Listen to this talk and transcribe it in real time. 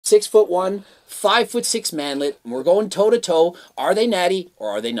6'1", 5'6" manlet, and we're going toe to toe. Are they natty or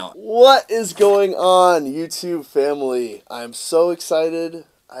are they not? What is going on, YouTube family? I'm so excited.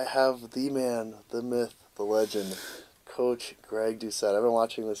 I have the man, the myth, the legend, Coach Greg Doucette. I've been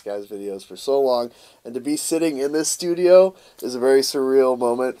watching this guy's videos for so long, and to be sitting in this studio is a very surreal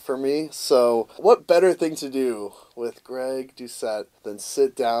moment for me. So what better thing to do with Greg Doucette than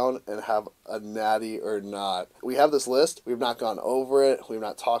sit down and have a natty or not? We have this list. We've not gone over it. We've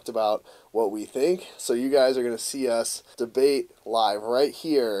not talked about what we think. So you guys are going to see us debate live right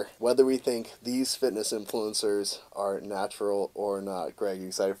here whether we think these fitness influencers are natural or not. Greg, you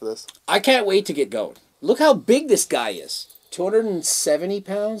excited for this? I can't wait to get going. Look how big this guy is. 270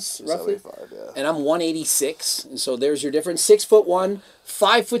 pounds, roughly. 75, yeah. And I'm 186. And so there's your difference. 6'1",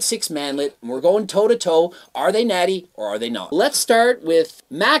 5'6" manlet. And we're going toe to toe. Are they natty or are they not? Let's start with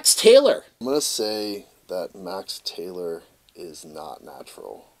Max Taylor. I'm going to say that Max Taylor is not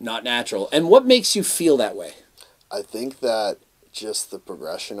natural. Not natural. And what makes you feel that way? I think that just the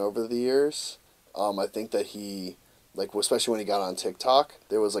progression over the years. I think that he, like, especially when he got on TikTok,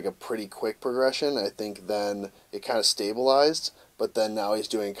 there was like a pretty quick progression. I think then it kind of stabilized, but then now he's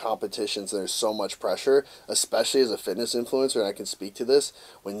doing competitions and there's so much pressure, especially as a fitness influencer, and I can speak to this.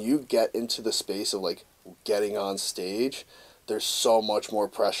 When you get into the space of like getting on stage, there's so much more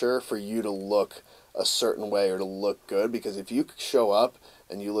pressure for you to look a certain way or to look good, because if you show up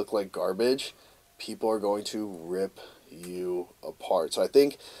and you look like garbage, people are going to rip you apart. So I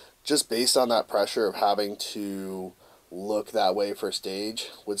think just based on that pressure of having to look that way for stage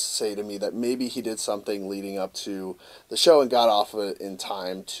would say to me that maybe he did something leading up to the show and got off of it in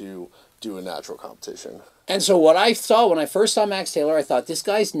time to do a natural competition. And so what I saw when I first saw Max Taylor, I thought, this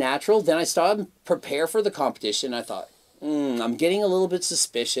guy's natural. Then I saw him prepare for the competition. I thought, I'm getting a little bit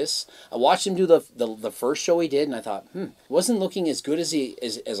suspicious. I watched him do the first show he did, and I thought, wasn't looking as good as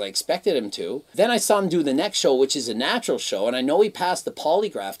I expected him to. Then I saw him do the next show, which is a natural show, and I know he passed the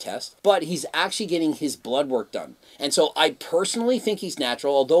polygraph test, but he's actually getting his blood work done. And so I personally think he's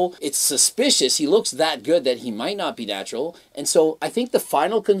natural, although it's suspicious. He looks that good that he might not be natural. And so I think the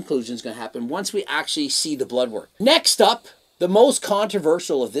final conclusion is going to happen once we actually see the blood work. Next up, the most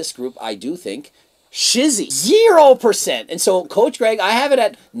controversial of this group, I do think, Shizzy, 0%. And so Coach Greg, I have it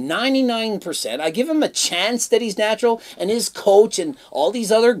at 99%. I give him a chance that he's natural, and his coach and all these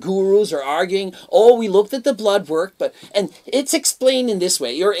other gurus are arguing, oh, we looked at the blood work, and it's explained in this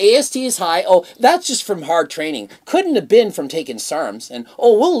way. Your AST is high. Oh, that's just from hard training. Couldn't have been from taking SARMs. And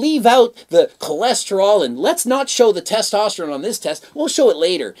oh, we'll leave out the cholesterol and let's not show the testosterone on this test. We'll show it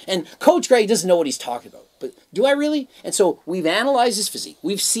later. And Coach Greg doesn't know what he's talking about. But do I really? And so we've analyzed his physique.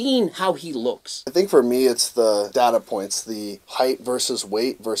 We've seen how he looks. I think for me, it's the data points, the height versus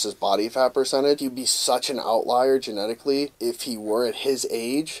weight versus body fat percentage. He'd be such an outlier genetically if he were at his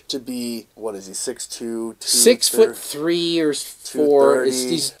age to be, what is he, 6'2", 6'3" or 4.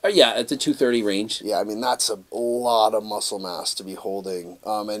 Yeah, at the 230 range. Yeah, I mean, that's a lot of muscle mass to be holding.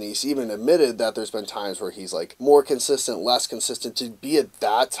 And he's even admitted that there's been times where he's like more consistent, less consistent. To be at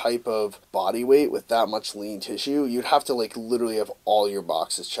that type of body weight with that much lean tissue, you'd have to like literally have all your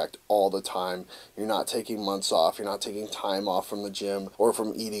boxes checked all the time. You're not taking months off, you're not taking time off from the gym or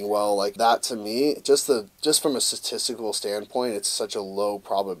from eating well. Like that, to me, just from a statistical standpoint, it's such a low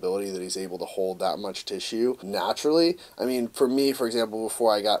probability that he's able to hold that much tissue naturally. I mean, for me, for example,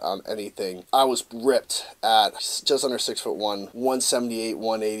 before I got on anything, I was ripped at just under 6'1", 178,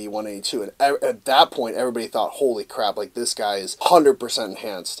 180, 182, and at that point everybody thought, holy crap, like this guy is 100%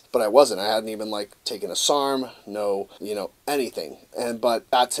 enhanced. But I wasn't. I hadn't even like taken a SARM, no, anything. But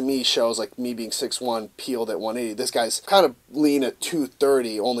that to me shows like me being 6'1", peeled at 180. This guy's kind of lean at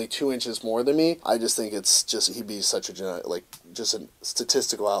 230, only 2 inches more than me. I just think it's just, he'd be such a genetic, like just a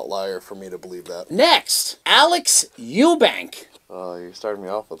statistical outlier for me to believe that. Next, Alex Eubank. You're starting me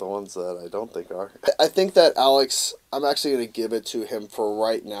off with the ones that I don't think are. I think that Alex, I'm actually going to give it to him for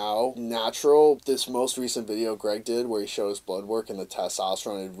right now. Natural, this most recent video Greg did where he showed his blood work and the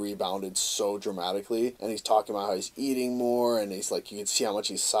testosterone had rebounded so dramatically. And he's talking about how he's eating more and he's like, you can see how much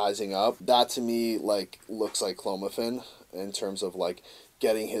he's sizing up. That to me, like, looks like clomiphene in terms of like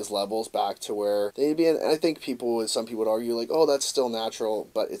getting his levels back to where they'd be. And I think some people would argue like, oh, that's still natural,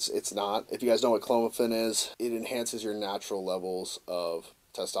 but it's not. If you guys know what clomiphene is, it enhances your natural levels of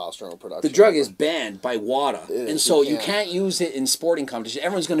testosterone production. The drug is banned by WADA, and so you can't use it in sporting competition.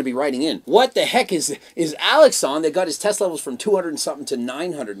 Everyone's going to be writing in, what the heck is Alex on that got his test levels from 200 and something to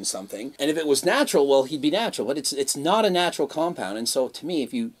 900 and something? And if it was natural, well, he'd be natural, but it's not a natural compound. And so to me,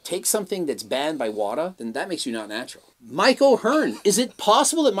 if you take something that's banned by WADA, then that makes you not natural. Mike O'Hearn. Is it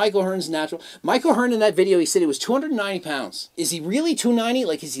possible that Mike O'Hearn's natural? Mike O'Hearn in that video, he said he was 290 pounds. Is he really 290?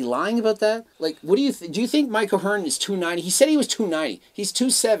 Like, is he lying about that? Like, what do you do you think Mike O'Hearn is 290? He said he was 290. He's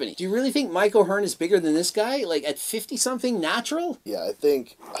 270. Do you really think Mike O'Hearn is bigger than this guy? Like, at 50-something natural? Yeah, I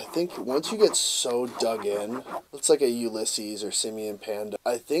think once you get so dug in, it's like a Ulysses or Simeon Panda.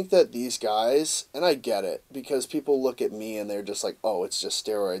 I think that these guys, and I get it, because people look at me and they're just like, oh, it's just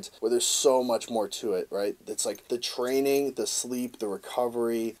steroids, where there's so much more to it, right? It's like the training, the sleep, the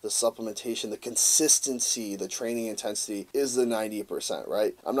recovery, the supplementation, the consistency, the training intensity is the 90%,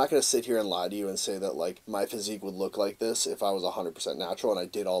 right? I'm not going to sit here and lie to you and say that like my physique would look like this if I was 100% natural and I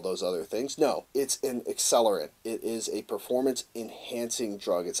did all those other things. No, it's an accelerant. It is a performance enhancing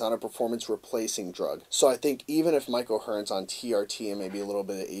drug. It's not a performance replacing drug. So I think even if Mike O'Hearn's on TRT and maybe a little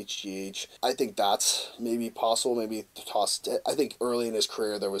bit of HGH, I think that's maybe possible, maybe tossed. I think early in his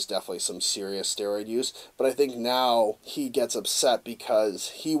career there was definitely some serious steroid use, but I think now he gets upset because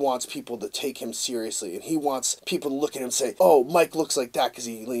he wants people to take him seriously and he wants people to look at him and say, oh, Mike looks like that because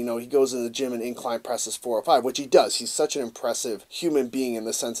he goes in the gym and incline presses 405, which he does. He's such an impressive human being in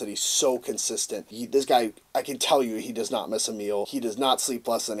the sense that he's so consistent. This guy, I can tell you, he does not miss a meal. He does not sleep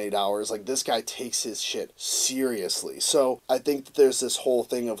less than 8 hours. Like, this guy takes his shit seriously. So I think that there's this whole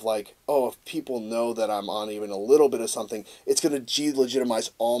thing of like, oh, if people know that I'm on even a little bit of something, it's going to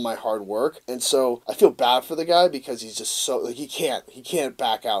delegitimize all my hard work. And so I feel bad for the guy because he's just so, like, he can't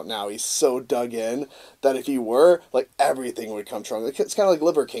back out now. He's so dug in that if he were, like, everything would come true. It's kind of like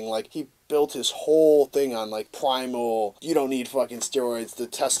Liver King. Like, he built his whole thing on like primal, you don't need fucking steroids, the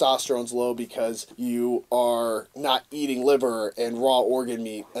testosterone's low because you are not eating liver and raw organ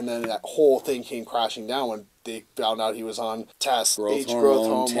meat, and then that whole thing came crashing down when they found out he was on test growth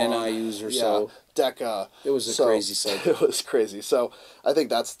hormone, 10 IUs or so. DECA. It was a crazy cycle. It was crazy. So I think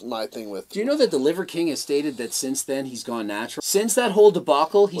that's my thing with... Do you know that the Liver King has stated that since then he's gone natural? Since that whole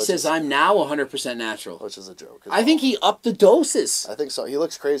debacle, he says, I'm now 100% natural. Which is a joke. I think he upped the doses. I think so. He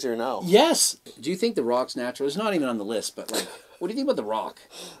looks crazier now. Yes. Do you think The Rock's natural? It's not even on the list, but like... What do you think about The Rock?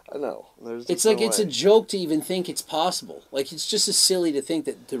 I know. It's like, it's a joke to even think it's possible. Like, it's just as silly to think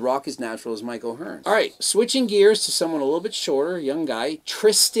that The Rock is natural as Mike O'Hearn. All right, switching gears to someone a little bit shorter, young guy,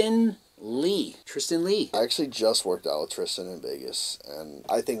 Tristan Lee. I actually just worked out with Tristan in Vegas, and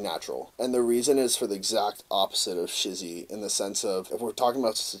I think natural. And the reason is for the exact opposite of Shizzy, in the sense of, if we're talking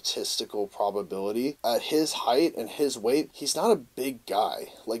about statistical probability, at his height and his weight, he's not a big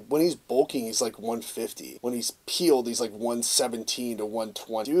guy. Like, when he's bulking, he's like 150. When he's peeled, he's like 117 to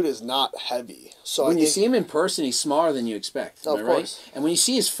 120. Dude is not heavy. So when you see him in person, he's smaller than you expect. Of course. And when you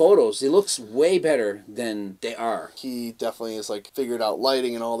see his photos, he looks way better than they are. He definitely is like figured out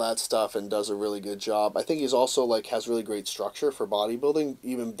lighting and all that stuff and does a really good job. I think he's also like has really great structure for bodybuilding,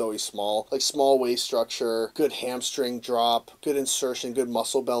 even though he's small. Like small waist structure, good hamstring drop, good insertion, good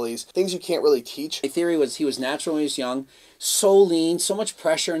muscle bellies, things you can't really teach. My theory was he was natural when he was young, so lean, so much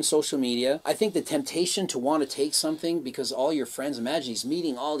pressure in social media. I think the temptation to want to take something because all your friends, imagine he's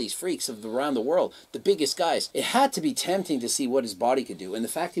meeting all these freaks of around the world, the biggest guys. It had to be tempting to see what his body could do. And the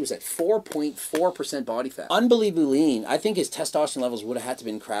fact he was at 4.4% body fat, unbelievably lean. I think his testosterone levels would have had to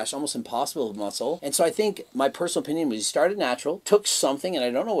been crashed, almost impossible of muscle. And so I think my personal opinion was he started natural, took something, and I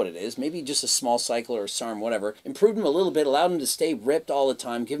don't know what it is, maybe just a small cycle or a SARM, whatever, improved him a little bit, allowed him to stay ripped all the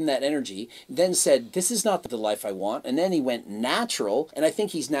time, give him that energy, then said, this is not the life I want. And then he went natural, and I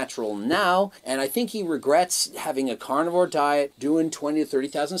think he's natural now, and I think he regrets having a carnivore diet, doing 20 to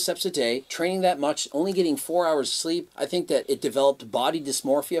 30,000 steps a day, training that much, only getting 4 hours sleep. I think that it developed body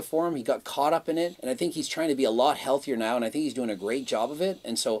dysmorphia for him. He got caught up in it, and I think he's trying to be a lot healthier now, and I think he's doing a great job of it.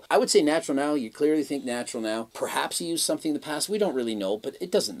 And so I would say natural now. You clearly think natural now. Perhaps he used something in the past. We don't really know, but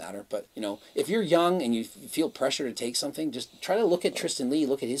it doesn't matter. But, you know, if you're young and you feel pressure to take something, just try to look at Tristan Lee,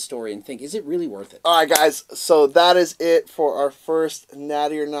 look at his story, and think, is it really worth it? All right, guys, so that is it for our first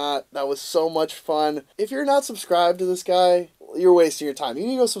Natty or Not. That was so much fun. If you're not subscribed to this guy, you're wasting your time. You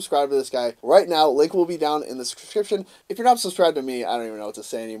need to go subscribe to this guy right now. Link will be down in the description. If you're not subscribed to me, I don't even know what to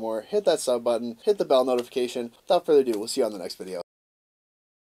say anymore. Hit that sub button, hit the bell notification. Without further ado, we'll see you on the next video.